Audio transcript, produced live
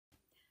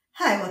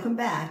Hi, welcome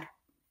back.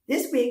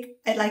 This week,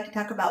 I'd like to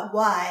talk about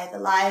why the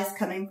lies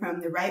coming from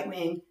the right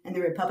wing and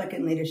the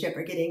Republican leadership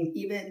are getting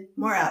even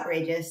more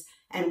outrageous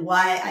and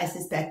why I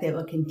suspect they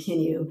will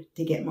continue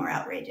to get more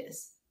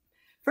outrageous.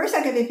 First,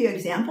 I'll give you a few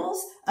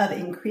examples of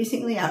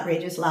increasingly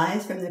outrageous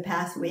lies from the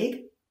past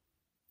week.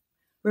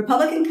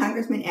 Republican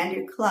Congressman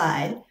Andrew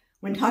Clyde,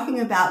 when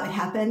talking about what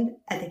happened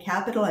at the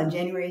Capitol on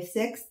January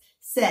 6th,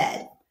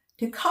 said,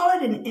 "To call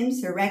it an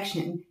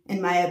insurrection,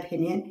 in my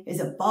opinion, is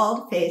a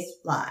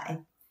bald-faced lie."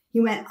 He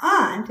went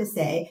on to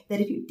say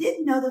that if you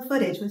didn't know the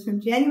footage was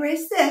from January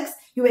 6th,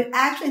 you would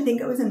actually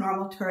think it was a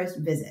normal tourist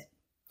visit.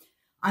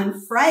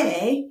 On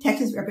Friday,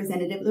 Texas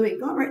Representative Louis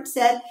Gohmert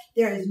said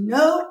there is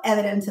no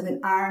evidence of an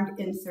armed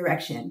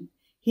insurrection.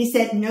 He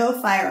said no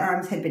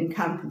firearms had been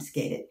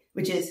confiscated,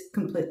 which is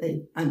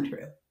completely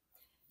untrue.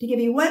 To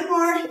give you one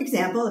more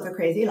example of a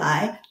crazy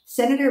lie,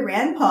 Senator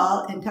Rand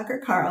Paul and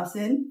Tucker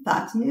Carlson,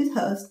 Fox News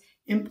host,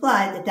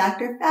 implied that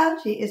Dr.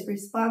 Fauci is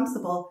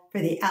responsible for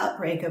the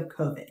outbreak of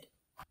COVID.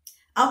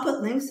 I'll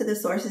put links to the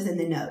sources in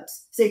the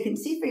notes so you can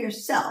see for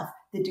yourself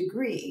the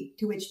degree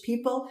to which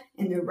people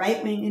in the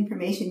right-wing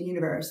information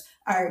universe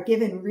are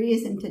given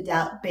reason to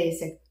doubt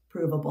basic,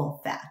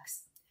 provable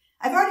facts.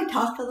 I've already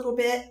talked a little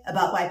bit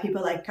about why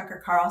people like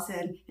Tucker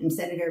Carlson and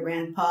Senator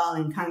Rand Paul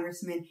and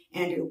Congressman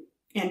Andrew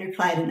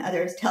Clyde and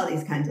others tell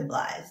these kinds of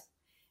lies.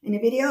 In a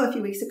video a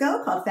few weeks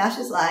ago called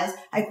Fascist Lies,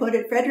 I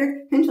quoted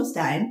Frederick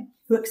Finkelstein,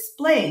 who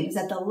explains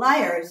that the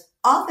liars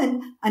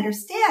often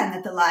understand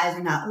that the lies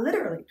are not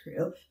literally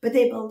true, but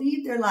they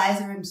believe their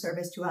lies are in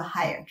service to a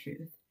higher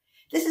truth.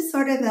 This is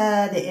sort of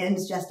the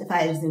ends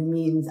justifies the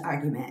means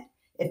argument.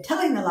 If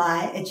telling the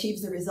lie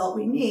achieves the result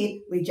we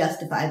need, we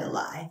justify the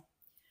lie.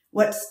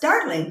 What's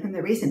startling from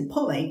the recent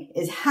polling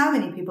is how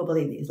many people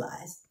believe these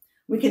lies.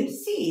 We can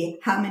see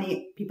how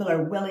many people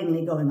are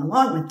willingly going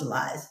along with the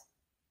lies.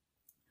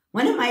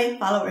 One of my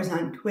followers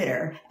on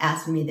Twitter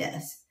asked me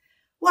this: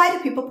 why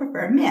do people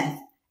prefer myth?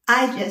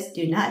 I just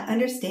do not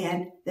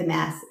understand the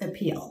mass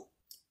appeal.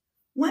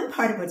 One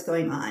part of what's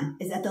going on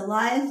is that the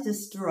lies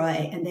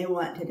destroy and they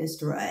want to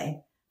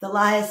destroy. The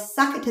lies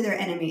suck it to their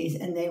enemies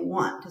and they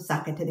want to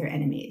suck it to their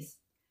enemies.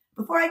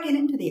 Before I get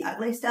into the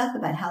ugly stuff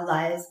about how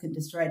lies can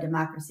destroy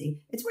democracy,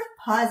 it's worth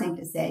pausing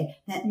to say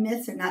that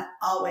myths are not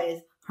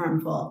always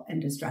harmful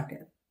and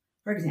destructive.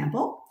 For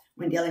example,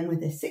 when dealing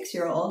with a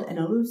 6-year-old and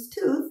a loose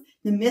tooth,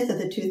 the myth of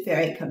the tooth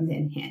fairy comes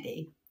in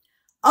handy.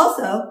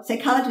 Also,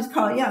 psychologist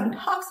Carl Jung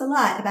talks a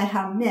lot about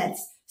how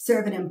myths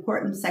serve an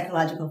important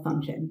psychological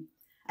function.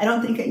 I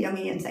don't think a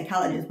Jungian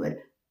psychologist would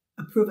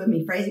approve of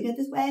me phrasing it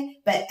this way,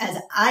 but as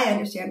I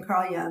understand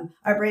Carl Jung,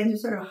 our brains are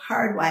sort of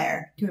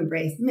hardwired to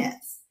embrace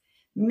myths.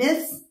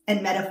 Myths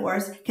and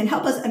metaphors can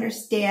help us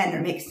understand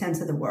or make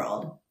sense of the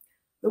world.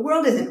 The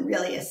world isn't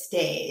really a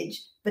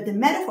stage, but the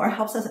metaphor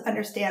helps us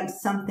understand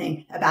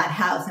something about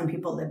how some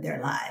people live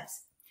their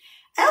lives.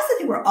 I also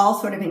think we're all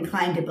sort of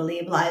inclined to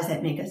believe lies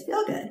that make us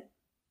feel good.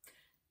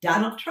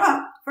 Donald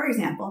Trump, for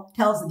example,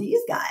 tells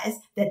these guys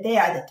that they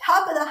are the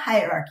top of the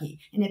hierarchy,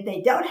 and if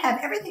they don't have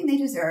everything they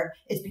deserve,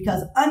 it's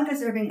because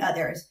undeserving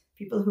others,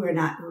 people who are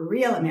not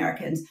real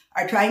Americans,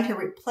 are trying to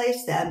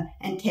replace them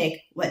and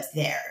take what's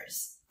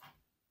theirs.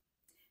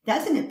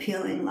 That's an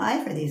appealing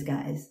lie for these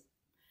guys.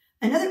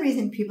 Another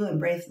reason people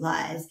embrace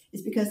lies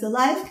is because the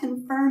lies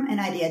confirm an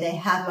idea they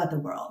have about the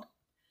world.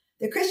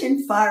 The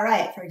Christian far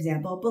right, for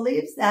example,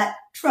 believes that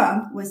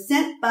Trump was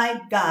sent by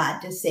God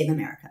to save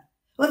America.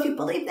 Well, if you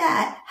believe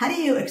that, how do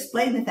you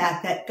explain the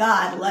fact that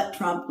God let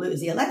Trump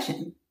lose the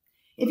election?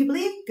 If you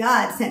believe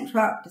God sent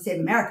Trump to save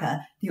America,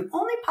 the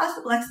only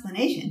possible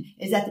explanation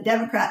is that the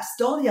Democrats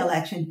stole the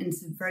election and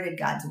subverted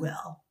God's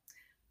will.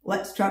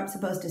 What's Trump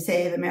supposed to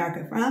save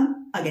America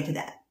from? I'll get to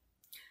that.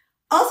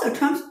 Also,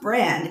 Trump's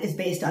brand is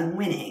based on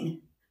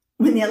winning.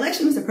 When the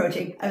election was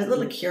approaching, I was a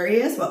little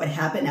curious what would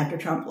happen after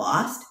Trump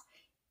lost.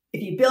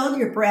 If you build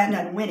your brand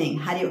on winning,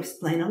 how do you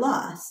explain a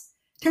loss?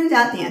 Turns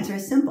out the answer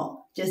is simple.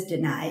 Just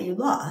deny you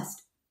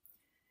lost.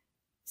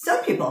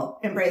 Some people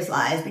embrace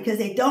lies because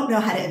they don't know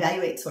how to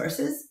evaluate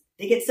sources.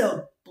 They get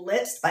so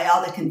blitzed by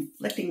all the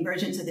conflicting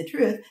versions of the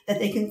truth that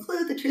they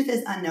conclude the truth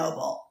is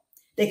unknowable.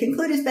 They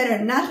conclude it's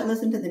better not to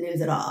listen to the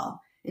news at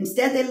all.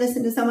 Instead, they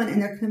listen to someone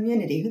in their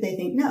community who they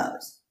think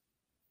knows.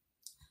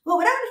 Well,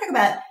 what I want to talk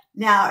about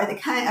now are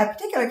a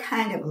particular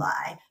kind of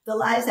lie, the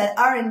lies that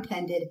are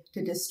intended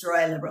to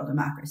destroy liberal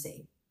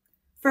democracy.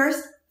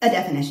 First, a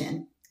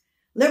definition.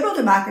 Liberal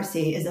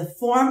democracy is a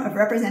form of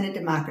representative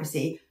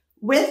democracy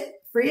with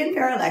free and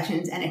fair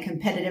elections and a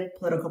competitive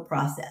political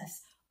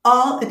process.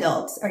 All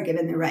adults are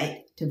given the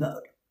right to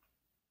vote.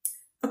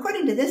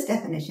 According to this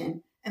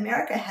definition,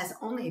 America has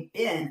only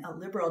been a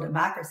liberal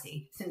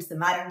democracy since the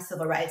modern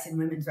civil rights and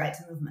women's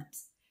rights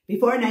movements.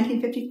 Before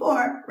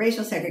 1954,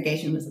 racial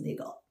segregation was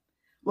illegal.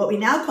 What we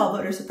now call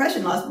voter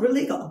suppression laws were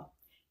legal.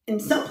 In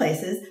some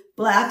places,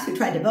 blacks who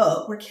tried to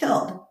vote were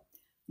killed.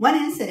 One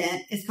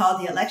incident is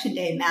called the Election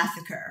Day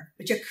Massacre,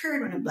 which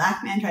occurred when a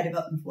black man tried to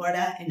vote in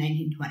Florida in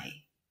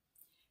 1920.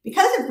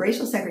 Because of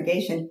racial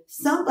segregation,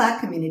 some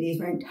black communities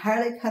were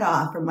entirely cut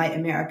off from white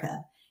America,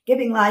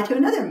 giving lie to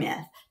another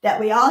myth that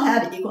we all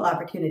have equal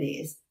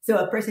opportunities.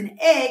 So if person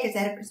A gets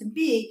ahead of person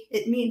B,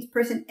 it means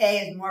person A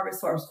is more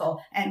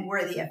resourceful and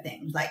worthy of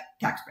things like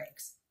tax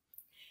breaks.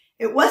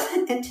 It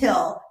wasn't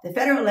until the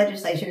federal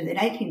legislation of the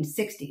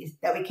 1960s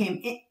that we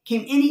came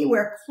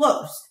anywhere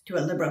close to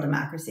a liberal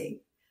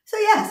democracy. So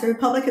yes, the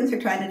Republicans are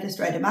trying to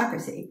destroy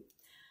democracy.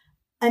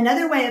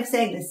 Another way of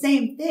saying the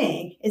same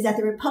thing is that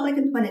the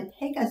Republicans want to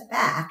take us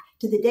back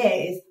to the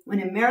days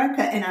when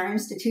America and our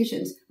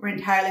institutions were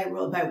entirely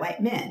ruled by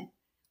white men.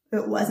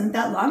 It wasn't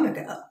that long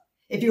ago.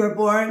 If you were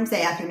born,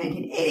 say, after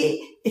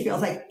 1980, it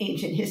feels like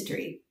ancient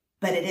history,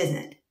 but it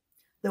isn't.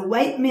 The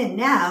white men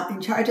now in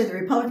charge of the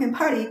Republican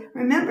Party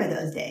remember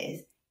those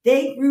days.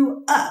 They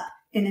grew up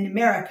in an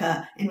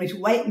America in which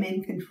white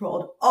men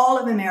controlled all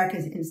of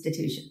America's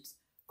institutions,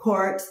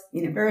 courts,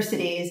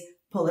 universities,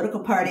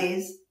 political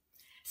parties.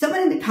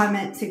 Someone in the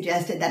comments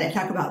suggested that I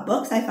talk about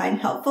books I find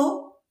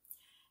helpful.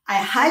 I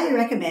highly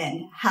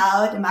recommend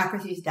How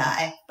Democracies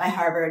Die by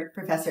Harvard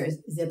professors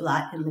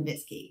Ziblatt and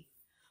Levitsky.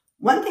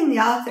 One thing the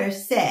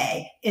authors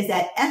say is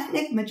that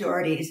ethnic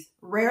majorities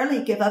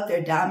rarely give up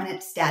their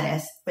dominant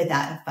status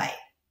without a fight.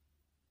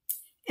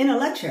 In a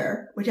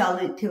lecture, which I'll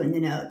link to in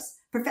the notes,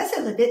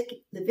 Professor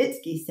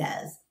Levitsky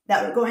says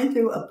that we're going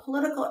through a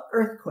political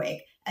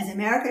earthquake as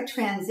America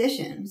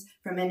transitions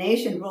from a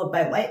nation ruled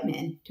by white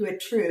men to a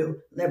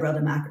true liberal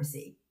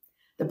democracy.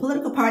 The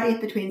political parties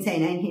between, say,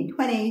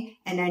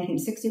 1920 and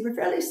 1960 were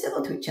fairly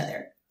civil to each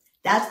other.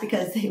 That's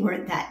because they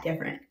weren't that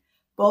different.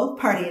 Both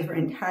parties were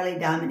entirely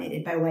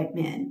dominated by white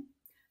men.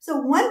 So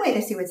one way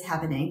to see what's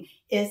happening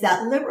is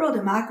that liberal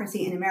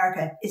democracy in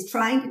America is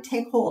trying to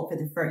take hold for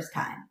the first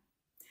time.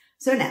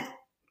 So now,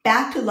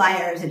 back to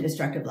liars and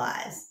destructive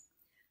lies.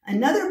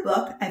 Another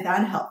book I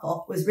found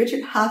helpful was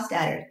Richard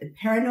Hofstadter's The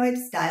Paranoid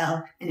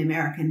Style in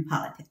American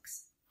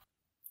Politics.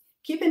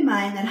 Keep in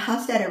mind that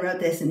Hofstadter wrote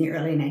this in the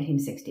early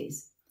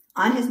 1960s.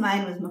 On his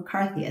mind was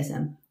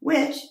McCarthyism,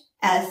 which,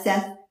 as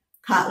Seth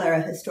Kotler,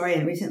 a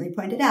historian, recently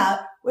pointed out,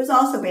 was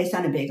also based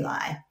on a big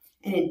lie,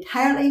 an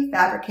entirely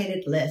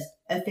fabricated list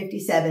of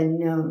 57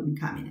 known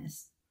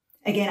communists.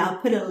 Again, I'll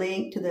put a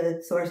link to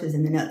the sources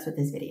in the notes with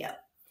this video.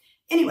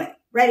 Anyway,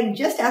 writing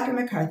just after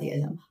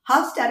McCarthyism,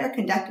 Hofstadter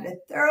conducted a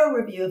thorough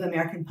review of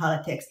American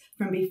politics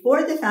from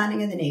before the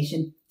founding of the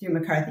nation through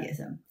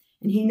McCarthyism,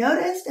 and he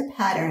noticed a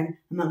pattern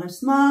among a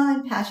small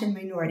and passionate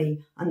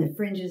minority on the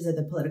fringes of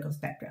the political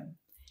spectrum.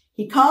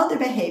 He called their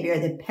behavior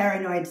the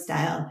paranoid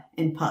style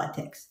in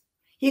politics.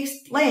 He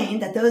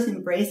explained that those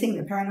embracing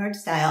the paranoid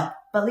style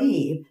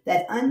believe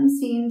that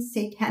unseen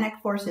satanic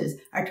forces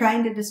are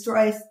trying to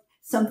destroy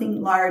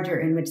something larger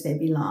in which they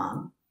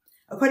belong.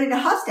 According to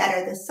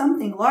Hofstadter, the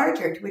something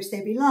larger to which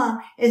they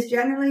belong is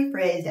generally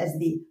phrased as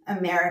the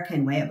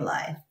American way of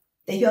life.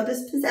 They feel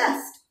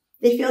dispossessed.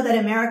 They feel that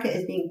America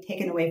is being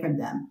taken away from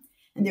them,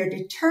 and they're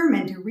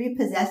determined to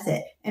repossess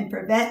it and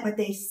prevent what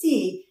they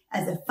see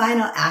as the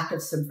final act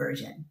of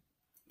subversion.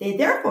 They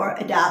therefore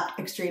adopt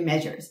extreme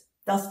measures.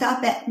 They'll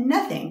stop at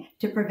nothing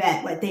to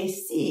prevent what they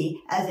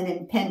see as an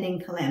impending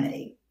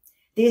calamity.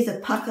 These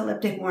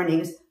apocalyptic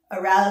warnings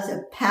arouse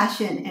a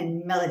passion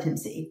and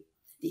militancy.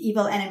 The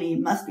evil enemy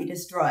must be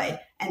destroyed,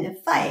 and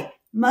the fight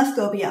must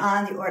go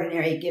beyond the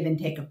ordinary give and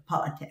take of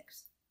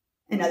politics.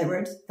 In other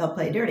words, they'll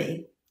play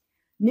dirty.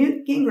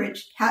 Newt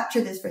Gingrich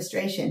captured this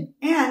frustration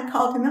and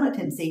call to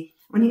militancy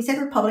when he said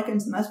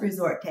Republicans must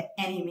resort to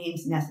any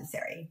means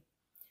necessary.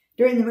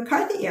 During the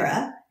McCarthy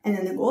era and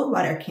then the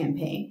Goldwater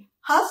campaign,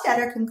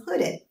 Hofstadter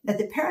concluded that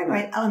the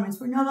paranoid elements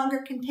were no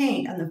longer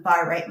contained on the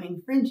far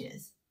right-wing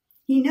fringes.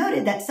 He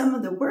noted that some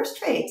of the worst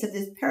traits of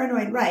this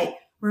paranoid right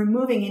were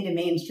moving into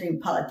mainstream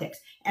politics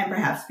and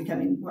perhaps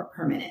becoming more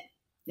permanent.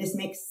 This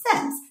makes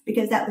sense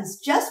because that was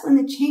just when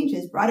the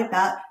changes brought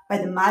about by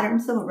the modern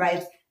civil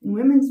rights and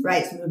women's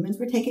rights movements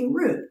were taking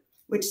root,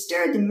 which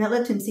stirred the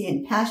militancy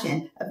and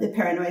passion of the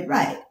paranoid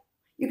right.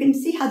 You can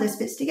see how this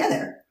fits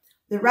together.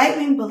 The right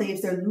wing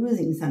believes they're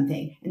losing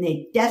something and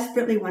they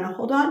desperately want to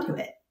hold on to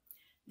it.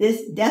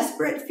 This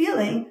desperate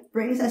feeling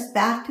brings us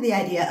back to the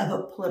idea of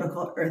a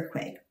political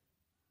earthquake.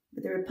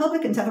 But the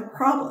Republicans have a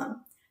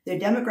problem. Their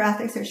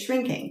demographics are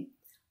shrinking.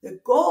 The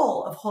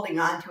goal of holding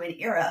on to an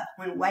era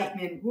when white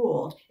men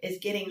ruled is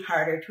getting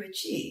harder to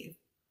achieve.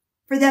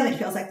 For them, it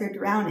feels like they're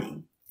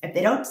drowning. If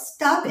they don't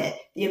stop it,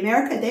 the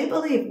America they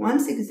believe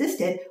once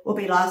existed will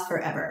be lost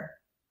forever.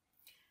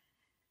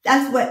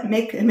 That's what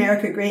Make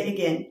America Great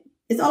Again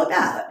is all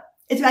about.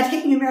 It's about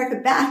taking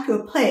America back to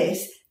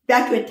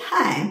a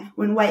time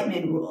when white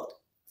men ruled.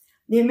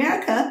 The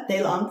America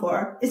they long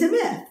for is a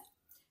myth.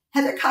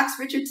 Heather Cox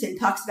Richardson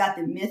talks about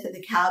the myth of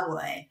the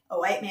cowboy. A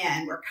white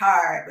man worked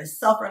hard, was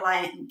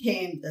self-reliant, and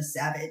tamed the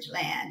savage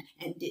land,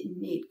 and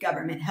didn't need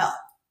government help.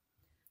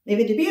 Leave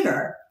It to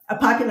Beaver, a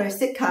popular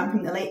sitcom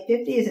from the late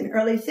 50s and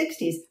early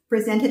 60s,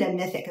 presented a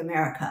mythic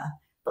America.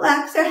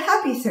 Blacks are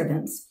happy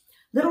servants.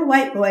 Little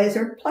white boys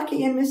are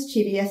plucky and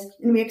mischievous,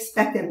 and we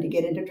expect them to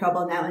get into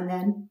trouble now and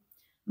then.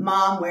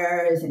 Mom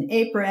wears an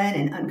apron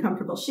and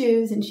uncomfortable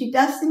shoes, and she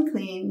dusts and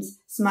cleans,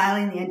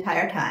 smiling the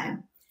entire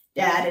time.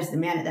 Dad is the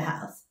man of the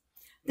house.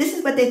 This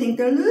is what they think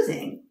they're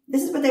losing.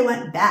 This is what they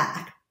want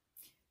back.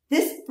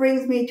 This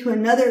brings me to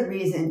another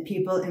reason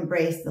people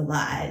embrace the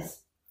lies.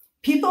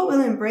 People will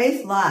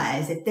embrace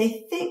lies if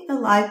they think the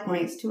lie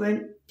points to a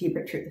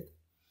deeper truth.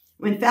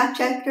 When fact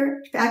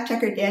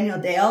checker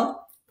Danielle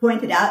Dale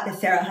pointed out to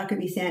Sarah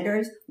Huckabee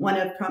Sanders one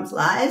of Trump's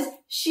lies,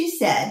 she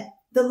said,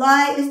 "The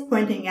lie is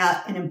pointing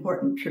out an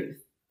important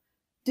truth.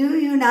 Do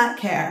you not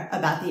care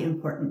about the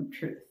important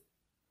truth?"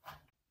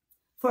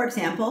 For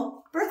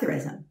example,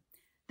 birtherism.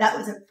 That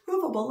was a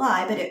provable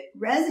lie, but it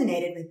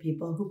resonated with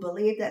people who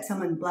believe that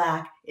someone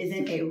Black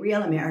isn't a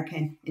real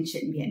American and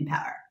shouldn't be in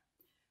power.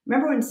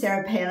 Remember when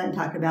Sarah Palin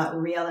talked about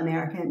real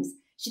Americans?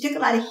 She took a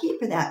lot of heat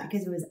for that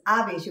because it was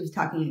obvious she was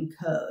talking in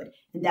code,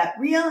 and that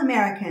real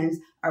Americans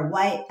are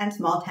white and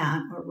small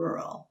town or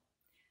rural.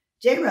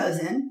 Jay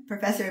Rosen,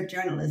 professor of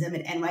journalism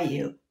at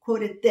NYU,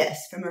 quoted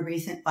this from a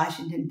recent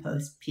Washington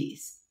Post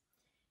piece.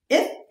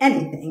 "If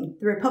anything,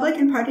 the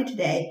Republican Party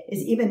today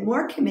is even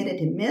more committed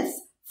to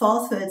myths,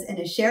 falsehoods, and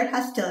a shared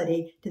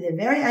hostility to the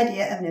very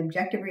idea of an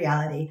objective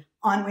reality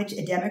on which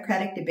a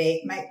democratic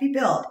debate might be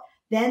built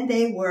than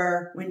they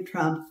were when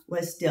Trump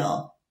was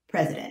still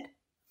president."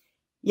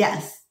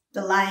 Yes,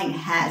 the lying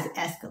has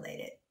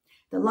escalated.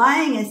 The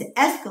lying is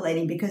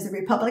escalating because the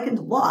Republicans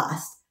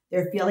lost.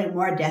 They're feeling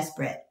more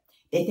desperate.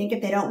 They think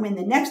if they don't win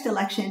the next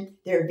election,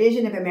 their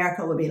vision of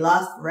America will be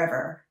lost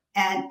forever.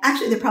 And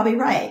actually, they're probably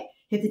right.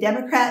 If the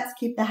Democrats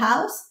keep the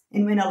House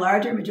and win a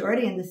larger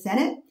majority in the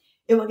Senate,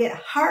 it will get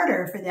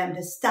harder for them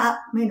to stop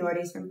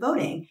minorities from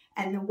voting,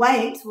 and the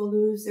whites will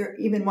lose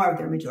even more of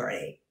their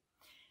majority.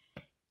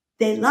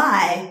 They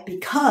lie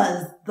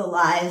because the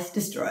lies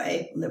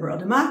destroy liberal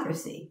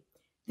democracy.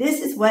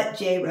 This is what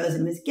Jay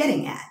Rosen was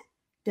getting at.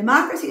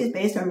 Democracy is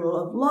based on rule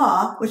of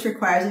law, which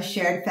requires a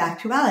shared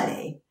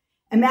factuality.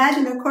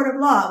 Imagine a court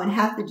of law when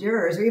half the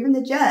jurors or even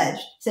the judge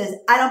says,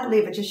 "I don't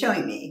believe what you're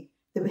showing me.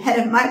 The head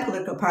of my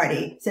political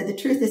party said the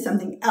truth is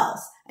something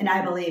else, and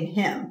I believe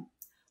him."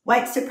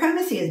 White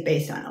supremacy is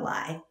based on a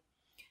lie.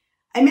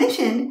 I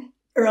mentioned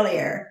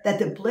earlier that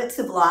the blitz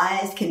of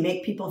lies can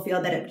make people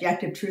feel that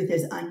objective truth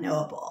is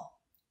unknowable.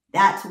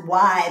 That's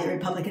why the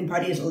Republican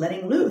Party is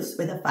letting loose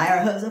with a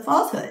fire hose of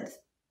falsehoods.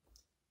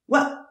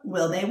 Well,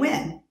 will they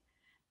win?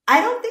 I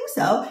don't think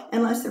so,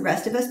 unless the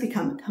rest of us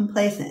become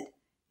complacent.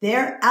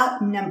 They're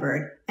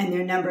outnumbered and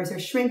their numbers are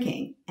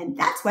shrinking, and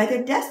that's why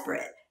they're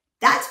desperate.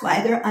 That's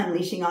why they're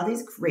unleashing all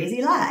these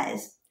crazy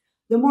lies.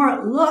 The more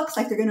it looks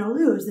like they're going to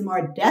lose, the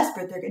more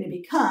desperate they're going to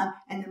become,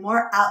 and the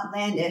more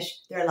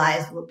outlandish their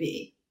lies will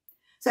be.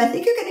 So I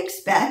think you can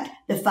expect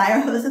the fire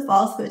hose of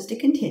falsehoods to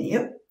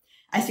continue.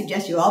 I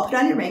suggest you all put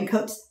on your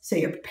raincoats so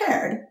you're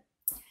prepared.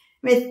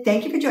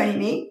 Thank you for joining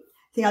me.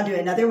 I think I'll do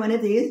another one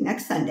of these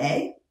next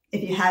Sunday.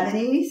 If you have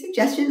any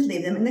suggestions,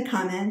 leave them in the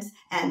comments,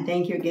 and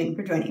thank you again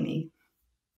for joining me.